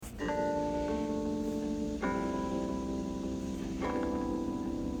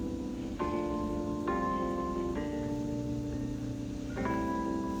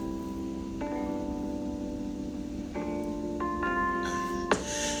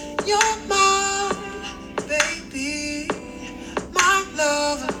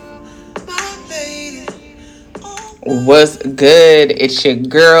What's good? It's your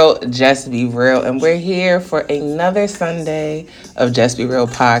girl, Just Be Real, and we're here for another Sunday of Just Be Real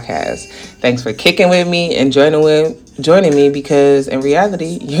podcast. Thanks for kicking with me and joining me because in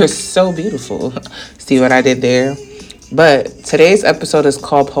reality, you're so beautiful. See what I did there? But today's episode is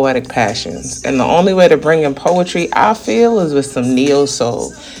called Poetic Passions, and the only way to bring in poetry, I feel, is with some neo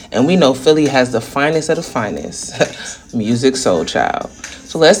soul. And we know Philly has the finest of the finest, music soul child.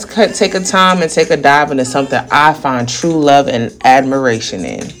 So let's take a time and take a dive into something I find true love and admiration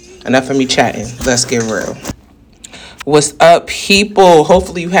in. Enough of me chatting. Let's get real. What's up, people?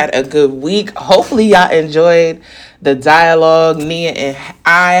 Hopefully you had a good week. Hopefully y'all enjoyed the dialogue Nia and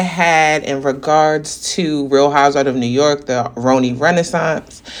I had in regards to Real Housewives of New York, the Roni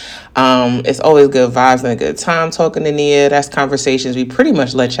Renaissance. It's always good vibes and a good time talking to Nia. That's conversations we pretty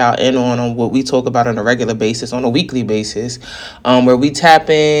much let y'all in on what we talk about on a regular basis, on a weekly basis, where we tap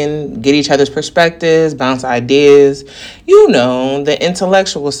in, get each other's perspectives, bounce ideas, the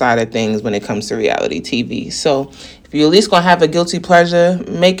intellectual side of things when it comes to reality TV. So if you at least gonna have a guilty pleasure,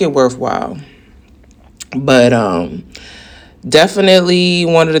 make it worthwhile. But definitely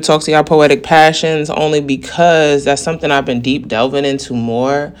wanted to talk to y'all Poetic Passions only because that's something I've been deep delving into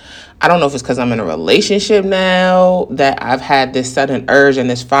more. I don't know if it's because I'm in a relationship now that I've had this sudden urge and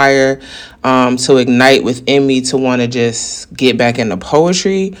this fire to ignite within me to want to just get back into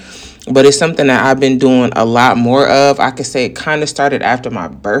poetry. But it's something that I've been doing a lot more of. I could say it kind of started after my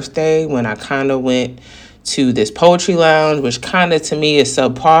birthday when I kind of went to this poetry lounge, which kind of to me is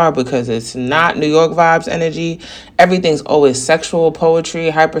subpar because it's not New York vibes energy. Everything's always sexual poetry,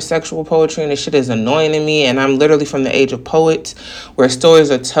 hypersexual poetry, and this shit is annoying to me. And I'm literally from the age of poets where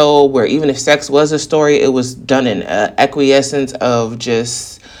stories are told where even if sex was a story, it was done in acquiescence of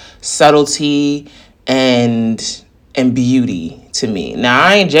just subtlety and beauty to me. Now,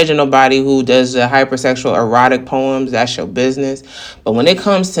 I ain't judging nobody who does the hypersexual erotic poems. That's your business. But when it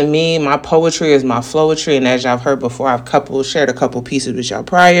comes to me, my poetry is my floetry. And as y'all have heard before, I've shared a couple pieces with y'all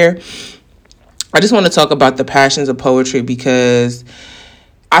prior. I just want to talk about the passions of poetry because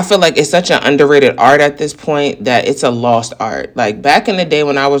I feel like it's such an underrated art at this point that it's a lost art. Like back in the day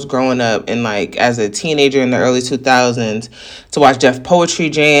when I was growing up and like as a teenager in the early 2000s, to watch Def Poetry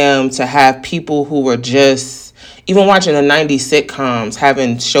Jam, to have people who were just even watching the 90s sitcoms,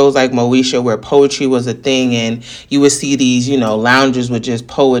 having shows like Moesha where poetry was a thing and you would see these, lounges with just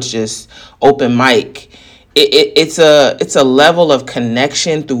poets just open mic. It's a level of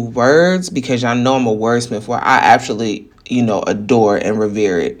connection through words because y'all know I'm a wordsmith where I absolutely, adore and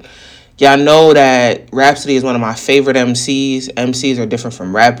revere it. Y'all know that Rhapsody is one of my favorite MCs. MCs are different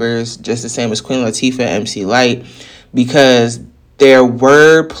from rappers, just the same as Queen Latifah, MC Lyte, because their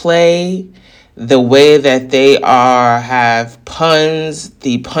wordplay, the way that they have puns,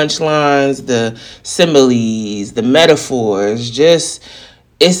 the punchlines, the similes, the metaphors, just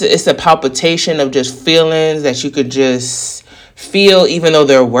it's a palpitation of just feelings that you could just feel even though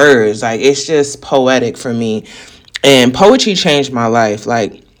they're words. Like it's just poetic for me. And poetry changed my life.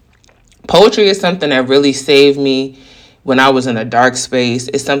 Like poetry is something that really saved me when I was in a dark space.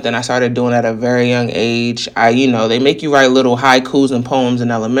 It's something I started doing at a very young age. They make you write little haikus and poems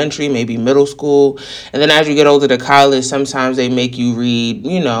in elementary, maybe middle school. And then as you get older to college, sometimes they make you read,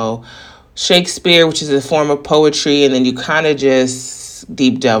 Shakespeare, which is a form of poetry. And then you kind of just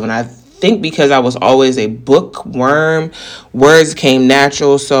deep delve. And I think because I was always a bookworm, words came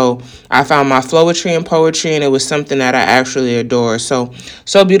natural. So I found my floetry in poetry, and it was something that I actually adore. So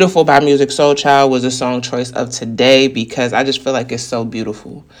Beautiful by Music Soul Child was a song choice of today because I just feel like it's so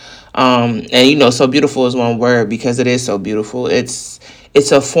beautiful. So beautiful is one word because it is so beautiful. It's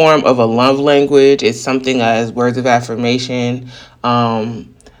a form of a love language. It's something as words of affirmation.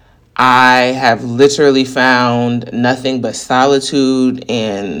 I have literally found nothing but solitude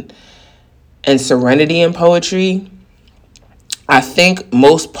and serenity in poetry. I think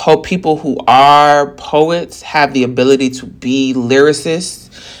most people who are poets have the ability to be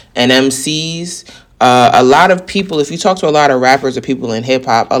lyricists and MCs. A lot of people, if you talk to a lot of rappers or people in hip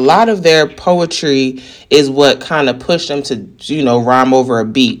hop, a lot of their poetry is what kind of pushed them to, rhyme over a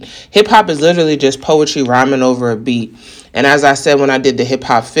beat. Hip hop is literally just poetry rhyming over a beat. And as I said when I did the Hip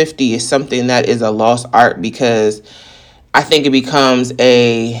Hop 50, it's something that is a lost art because I think it becomes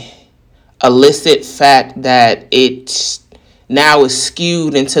a illicit fact that it now is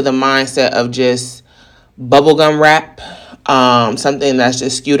skewed into the mindset of just bubblegum rap, something that's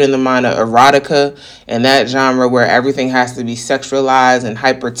just skewed in the mind of erotica and that genre where everything has to be sexualized and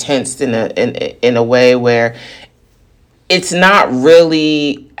hyper tensed in a way where it's not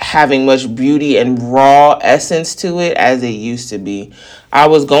really having much beauty and raw essence to it as it used to be. I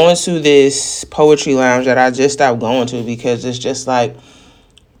was going to this poetry lounge that I just stopped going to because it's just like,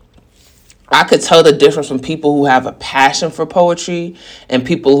 I could tell the difference from people who have a passion for poetry and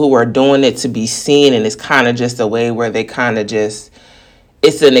people who are doing it to be seen, and it's kind of just a way where they kind of just,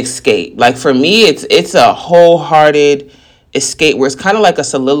 it's an escape. Like for me, it's a wholehearted escape where it's kind of like a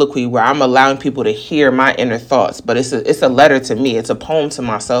soliloquy where I'm allowing people to hear my inner thoughts, but it's a letter to me. It's a poem to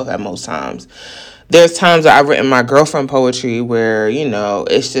myself at most times. There's times that I've written my girlfriend poetry where,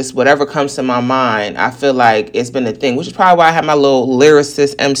 it's just whatever comes to my mind. I feel like it's been a thing, which is probably why I had my little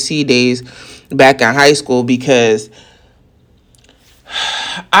lyricist MC days back in high school, because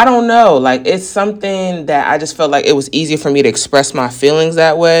I don't know, like it's something that I just felt like it was easier for me to express my feelings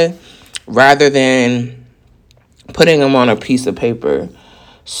that way rather than putting them on a piece of paper.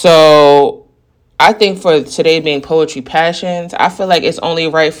 So I think for today being Poetry Passions, I feel like it's only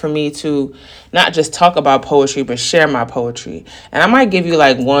right for me to not just talk about poetry, but share my poetry. And I might give you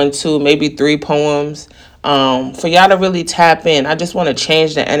like 1, 2, maybe 3 poems for y'all to really tap in. I just want to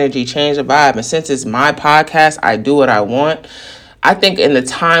change the energy, change the vibe. And since it's my podcast, I do what I want. I think in the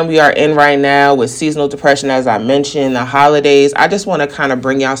time we are in right now with seasonal depression, as I mentioned, the holidays, I just want to kind of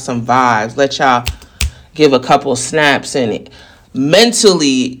bring y'all some vibes, let y'all give a couple snaps in it.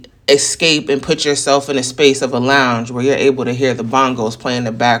 Mentally escape and put yourself in a space of a lounge where you're able to hear the bongos play in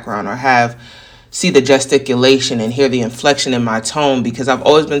the background or see the gesticulation and hear the inflection in my tone, because I've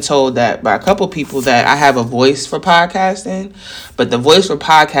always been told that by a couple people that I have a voice for podcasting, but the voice for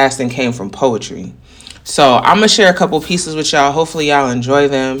podcasting came from poetry. So I'm going to share a couple pieces with y'all. Hopefully y'all enjoy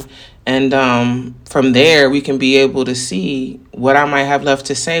them. And from there, we can be able to see what I might have left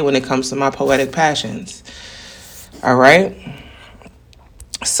to say when it comes to my poetic passions. All right.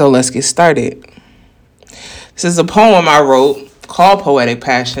 So let's get started. This is a poem I wrote called Poetic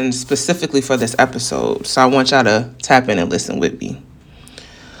Passions specifically for this episode. So I want y'all to tap in and listen with me.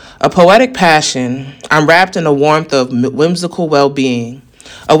 A poetic passion, I'm wrapped in the warmth of whimsical well-being,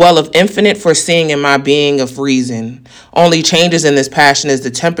 a well of infinite foreseeing in my being of reason. Only changes in this passion is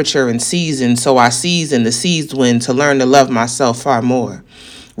the temperature and season, so I seize in the seized wind to learn to love myself far more,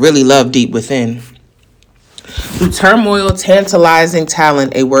 really love deep within. Through turmoil, tantalizing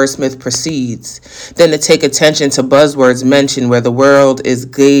talent, a wordsmith proceeds, then to take attention to buzzwords mentioned where the world is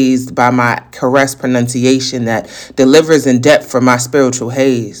gazed by my caressed pronunciation that delivers in depth from my spiritual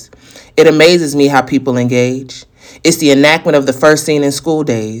haze. It amazes me how people engage. It's the enactment of the first scene in school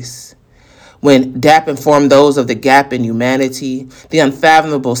days, when DAP informed those of the gap in humanity, the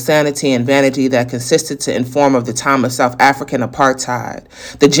unfathomable sanity and vanity that consisted to inform of the time of South African apartheid,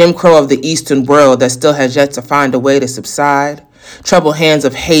 the Jim Crow of the Eastern world that still has yet to find a way to subside, troubled hands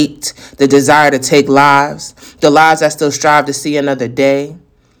of hate, the desire to take lives, the lives that still strive to see another day.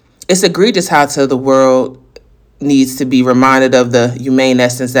 It's egregious how to the world needs to be reminded of the humane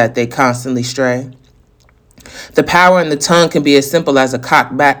essence that they constantly stray. The power in the tongue can be as simple as a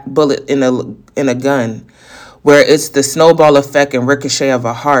cocked back bullet in a gun, where it's the snowball effect and ricochet of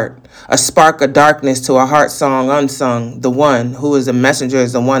a heart, a spark of darkness to a heart song unsung. The one who is a messenger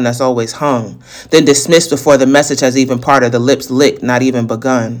is the one that's always hung, then dismissed before the message has even parted, the lips licked, not even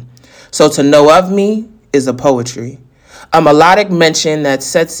begun. So to know of me is a poetry, a melodic mention that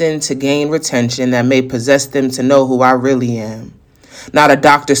sets in to gain retention that may possess them to know who I really am. Not a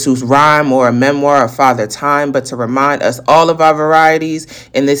Dr. Seuss rhyme or a memoir of Father Time, but to remind us all of our varieties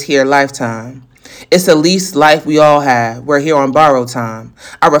in this here lifetime. It's the least life we all have. We're here on borrowed time.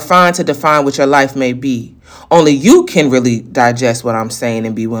 I refine to define what your life may be. Only you can really digest what I'm saying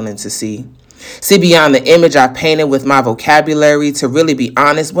and be willing to see. See beyond the image I painted with my vocabulary. To really be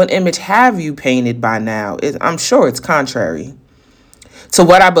honest, what image have you painted by now? I'm sure it's contrary to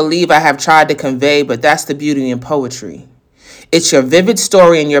what I believe I have tried to convey, but that's the beauty in poetry. It's your vivid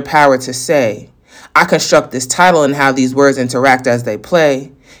story and your power to say. I construct this title and how these words interact as they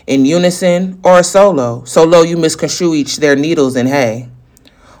play, in unison or a solo. So low you misconstrue each their needles and hay.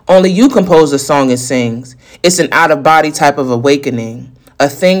 Only you compose a song and sings. It's an out-of-body type of awakening, a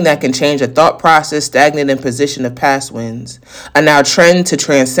thing that can change a thought process stagnant in position of past winds, a now trend to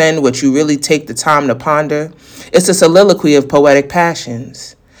transcend what you really take the time to ponder. It's a soliloquy of poetic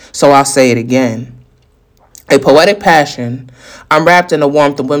passions. So I'll say it again. A poetic passion, I'm wrapped in the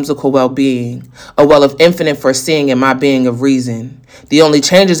warmth of whimsical well-being, a well of infinite foreseeing in my being of reason. The only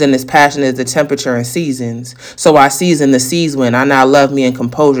changes in this passion is the temperature and seasons, so I season the seas when I now love me in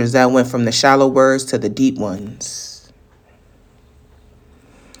composures that went from the shallow words to the deep ones.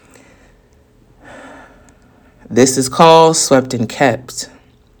 This is called Swept and Kept.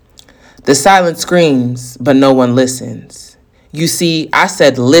 The silence screams, but no one listens. You see, I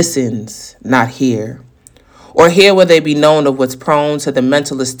said listens, not hear. Or here where they be known of what's prone to the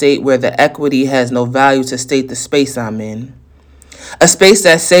mental estate where the equity has no value to state the space I'm in. A space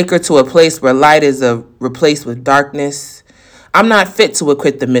that's sacred to a place where light is replaced with darkness. I'm not fit to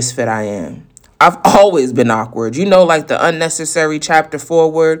acquit the misfit I am. I've always been awkward. You know, like the unnecessary chapter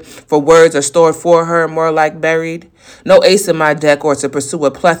forward, for words are stored for her, more like buried. No ace in my deck or to pursue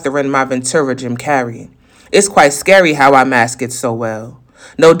a plethora in my Ventura Jim Carrey. It's quite scary how I mask it so well.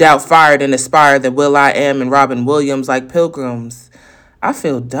 No doubt fired and inspired that Will I Am and Robin Williams like pilgrims. I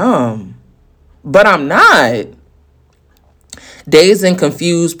feel dumb, but I'm not. Dazed and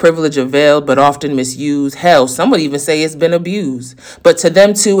confused, privilege availed but often misused. Hell, some would even say it's been abused. But to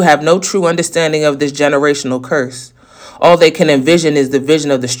them too have no true understanding of this generational curse. All they can envision is the vision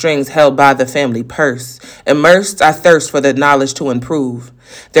of the strings held by the family purse. Immersed, I thirst for the knowledge to improve.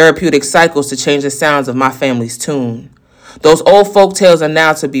 Therapeutic cycles to change the sounds of my family's tune. Those old folk tales are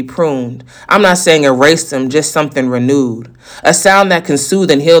now to be pruned. I'm not saying erase them, just something renewed. A sound that can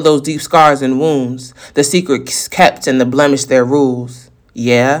soothe and heal those deep scars and wounds. The secrets kept and the blemish their rules.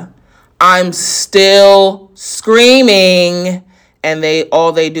 Yeah, I'm still screaming, and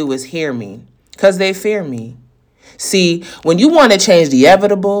all they do is hear me, 'cause they fear me. See, when you want to change the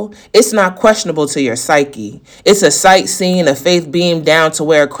inevitable, it's not questionable to your psyche. It's a sight seen, a faith beam down to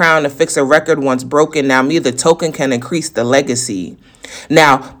wear a crown to fix a record once broken. Now me, the token, can increase the legacy.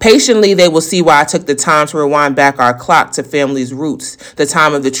 Now, patiently, they will see why I took the time to rewind back our clock to family's roots, the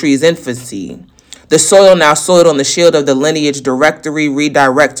time of the tree's infancy. The soil now soiled on the shield of the lineage directory,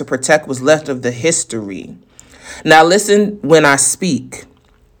 redirect to protect what's left of the history. Now listen when I speak.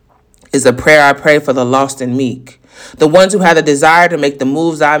 Is a prayer I pray for the lost and meek. The ones who had the desire to make the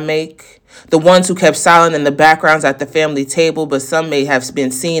moves I make. The ones who kept silent in the backgrounds at the family table, but some may have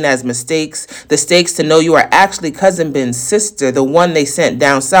been seen as mistakes. The stakes to know you are actually Cousin Ben's sister, the one they sent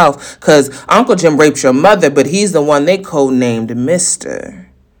down south, 'cause Uncle Jim raped your mother, but he's the one they codenamed Mr.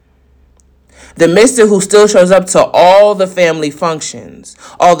 The mister who still shows up to all the family functions.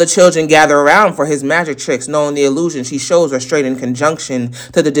 All the children gather around for his magic tricks, knowing the illusions he shows are straight in conjunction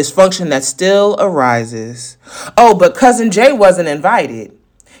to the dysfunction that still arises. Oh, but Cousin Jay wasn't invited.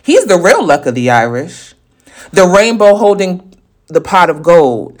 He's the real luck of the Irish. The rainbow holding the pot of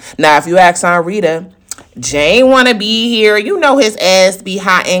gold. Now, if you ask Aunt Rita, Jay want to be here. You know his ass be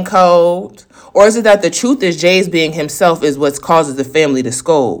hot and cold. Or is it that the truth is Jay's being himself is what causes the family to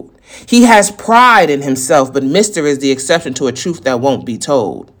scold? He has pride in himself, but Mr. is the exception to a truth that won't be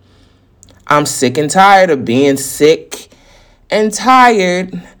told. I'm sick and tired of being sick and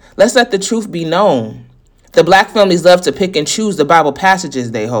tired. Let's let the truth be known. The black families love to pick and choose the Bible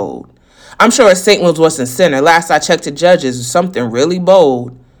passages they hold. I'm sure St. Wills wasn't sinner. Last I checked the judges was something really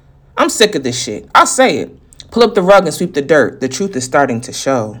bold. I'm sick of this shit. I'll say it. Pull up the rug and sweep the dirt. The truth is starting to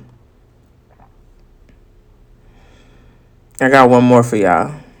show. I got one more for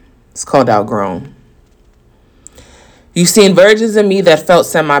y'all. It's called Outgrown. You've seen versions of me that felt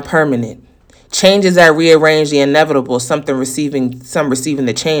semi-permanent. Changes that rearranged the inevitable, some receiving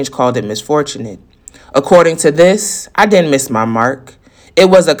the change called it misfortunate. According to this, I didn't miss my mark. It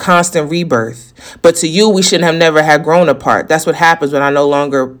was a constant rebirth. But to you, we shouldn't have never had grown apart. That's what happens when I no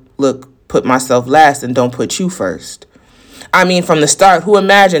longer put myself last and don't put you first. I mean, from the start, who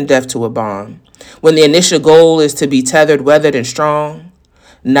imagined death to a bomb? When the initial goal is to be tethered, weathered, and strong?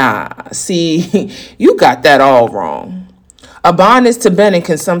 Nah, see, you got that all wrong. A bond is to bend and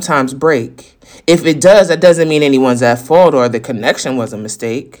can sometimes break. If it does, that doesn't mean anyone's at fault or the connection was a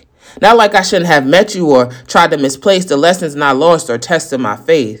mistake. Not like I shouldn't have met you or tried to misplace the lessons not lost or tested my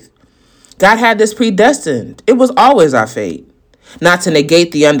faith. God had this predestined. It was always our fate. Not to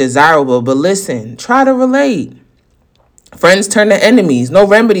negate the undesirable, but listen, try to relate. Friends turn to enemies, no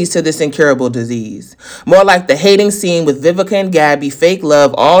remedies to this incurable disease. More like the hating scene with Vivica and Gabby, fake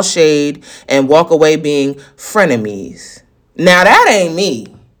love, all shade, and walk away being frenemies. Now that ain't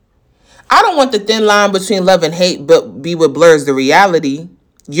me. I don't want the thin line between love and hate, but be what blurs the reality.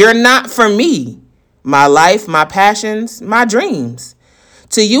 You're not for me. My life, my passions, my dreams.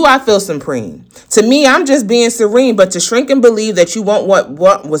 To you, I feel supreme. To me, I'm just being serene, but to shrink and believe that you want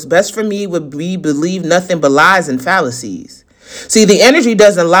what was best for me would be believe nothing but lies and fallacies. See, the energy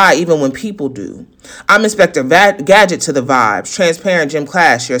doesn't lie even when people do. I'm Inspector Gadget to the vibes, transparent gym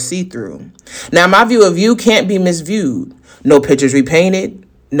class, you're see-through. Now, my view of you can't be misviewed. No pictures repainted,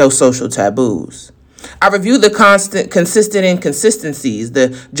 no social taboos. I review the consistent inconsistencies,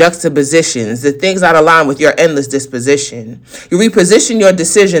 the juxtapositions, the things that align with your endless disposition. You reposition your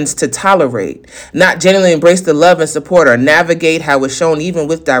decisions to tolerate, not genuinely embrace the love and support or navigate how it's shown even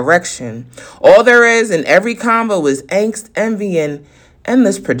with direction. All there is in every combo is angst, envy, and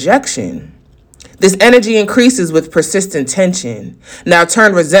endless projection. This energy increases with persistent tension, now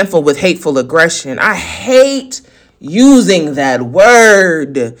turned resentful with hateful aggression. I hate using that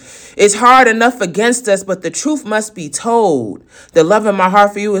word. It's hard enough against us, but the truth must be told. The love in my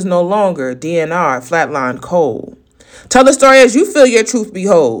heart for you is no longer DNR, flatline cold. Tell the story as you feel your truth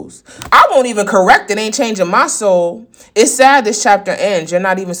beholds. I won't even correct it, ain't changing my soul. It's sad this chapter ends. You're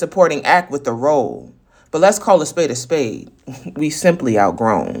not even supporting act with the role. But let's call a spade a spade. We simply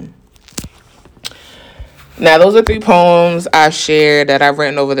outgrown. Now, those are 3 poems I've shared that I've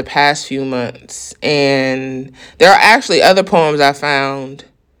written over the past few months. And there are actually other poems I found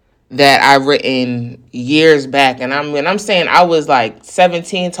that I've written years back. And I'm saying I was like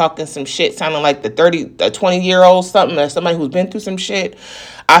 17 talking some shit, sounding like the 20-year-old somebody who's been through some shit.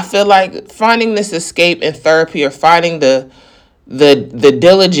 I feel like finding this escape in therapy, or finding the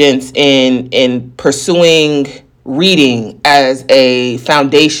diligence in pursuing reading as a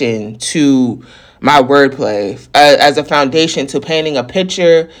foundation to my wordplay, as a foundation to painting a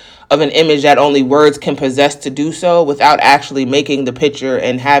picture of an image that only words can possess to do so, without actually making the picture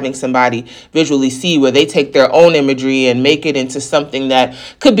and having somebody visually see, where they take their own imagery and make it into something that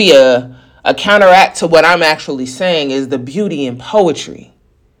could be a counteract to what I'm actually saying, is the beauty in poetry.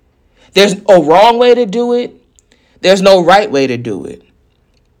 There's a wrong way to do it. There's no right way to do it.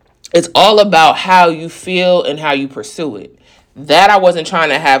 It's all about how you feel and how you pursue it. That I wasn't trying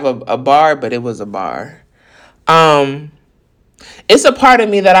to have a bar, but it was a bar. It's a part of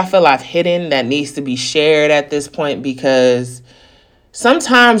me that I feel I've hidden that needs to be shared at this point, because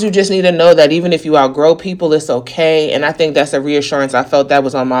sometimes you just need to know that even if you outgrow people, it's okay. And I think that's a reassurance I felt that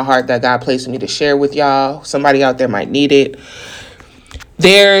was on my heart that God placed me to share with y'all. Somebody out there might need it.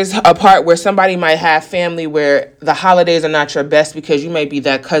 There's a part where somebody might have family where the holidays are not your best, because you may be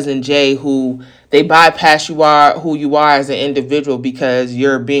that cousin Jay who they bypass who you are as an individual, because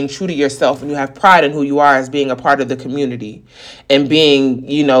you're being true to yourself and you have pride in who you are as being a part of the community and being,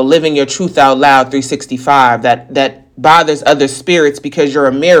 living your truth out loud 365. That bothers other spirits because you're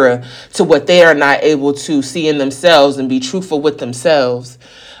a mirror to what they are not able to see in themselves and be truthful with themselves.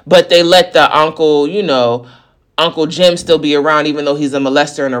 But they let the Uncle Jim still be around, even though he's a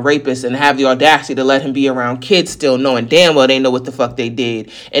molester and a rapist, and have the audacity to let him be around kids still, knowing damn well they know what the fuck they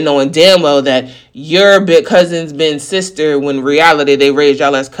did, and knowing damn well that your big cousin's been sister, when in reality they raised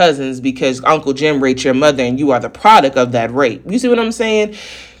y'all as cousins because Uncle Jim raped your mother and you are the product of that rape. You see what I'm saying?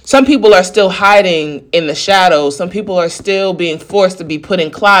 Some people are still hiding in the shadows. Some people are still being forced to be put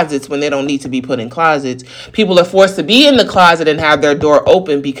in closets when they don't need to be put in closets. People are forced to be in the closet and have their door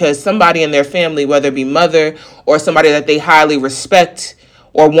open because somebody in their family, whether it be mother or somebody that they highly respect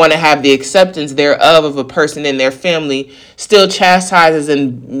or want to have the acceptance thereof of a person in their family, still chastises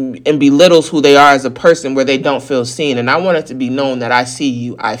and belittles who they are as a person, where they don't feel seen. And I want it to be known that I see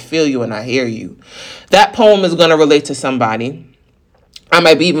you, I feel you, and I hear you. That poem is going to relate to somebody. I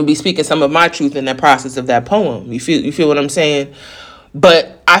might even be speaking some of my truth in the process of that poem. You feel what I'm saying?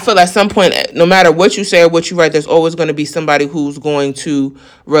 But I feel at some point, no matter what you say or what you write, there's always going to be somebody who's going to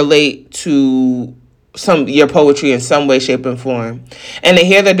relate to your poetry in some way, shape, and form. And to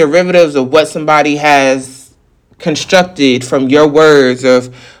hear the derivatives of what somebody has constructed from your words,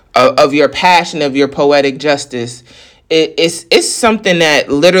 of your passion, of your poetic justice, it's something that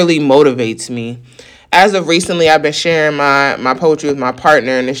literally motivates me. As of recently, I've been sharing my poetry with my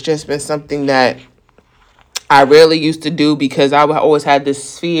partner, and it's just been something that I rarely used to do, because I always had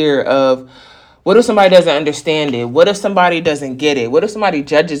this fear of, what if somebody doesn't understand it? What if somebody doesn't get it? What if somebody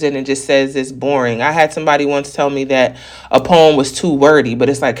judges it and just says it's boring? I had somebody once tell me that a poem was too wordy, but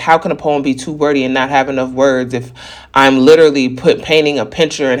it's like, how can a poem be too wordy and not have enough words if I'm literally painting a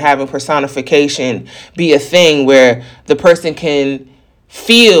picture and having personification be a thing where the person can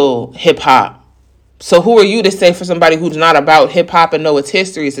feel hip hop? So who are you to say for somebody who's not about hip hop and know its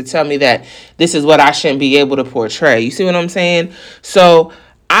history is to tell me that this is what I shouldn't be able to portray? You see what I'm saying? So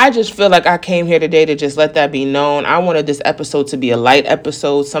I just feel like I came here today to just let that be known. I wanted this episode to be a light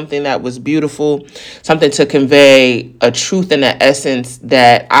episode, something that was beautiful, something to convey a truth and an essence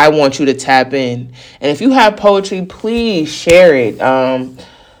that I want you to tap in. And if you have poetry, please share it.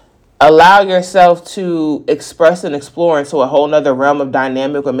 Allow yourself to express and explore into a whole nother realm of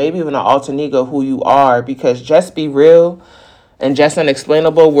dynamic, or maybe even an alter ego of who you are, because Just Be Real and Just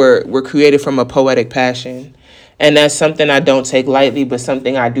Unexplainable were created from a poetic passion. And that's something I don't take lightly, but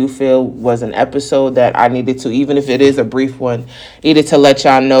something I do feel was an episode that I needed to, even if it is a brief one, needed to let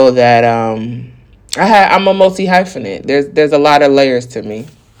y'all know that I'm a multi hyphenate. There's a lot of layers to me.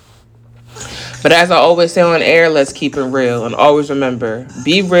 But as I always say on air, let's keep it real. And always remember,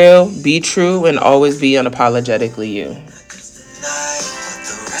 be real, be true, and always be unapologetically you.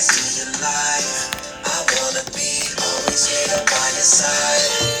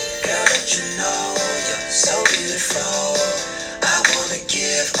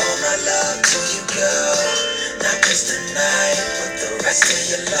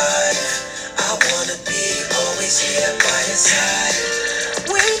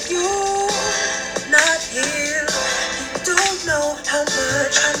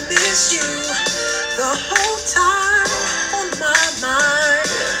 The whole time on my mind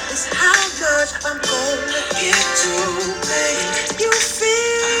is how much I'm gonna get to, baby.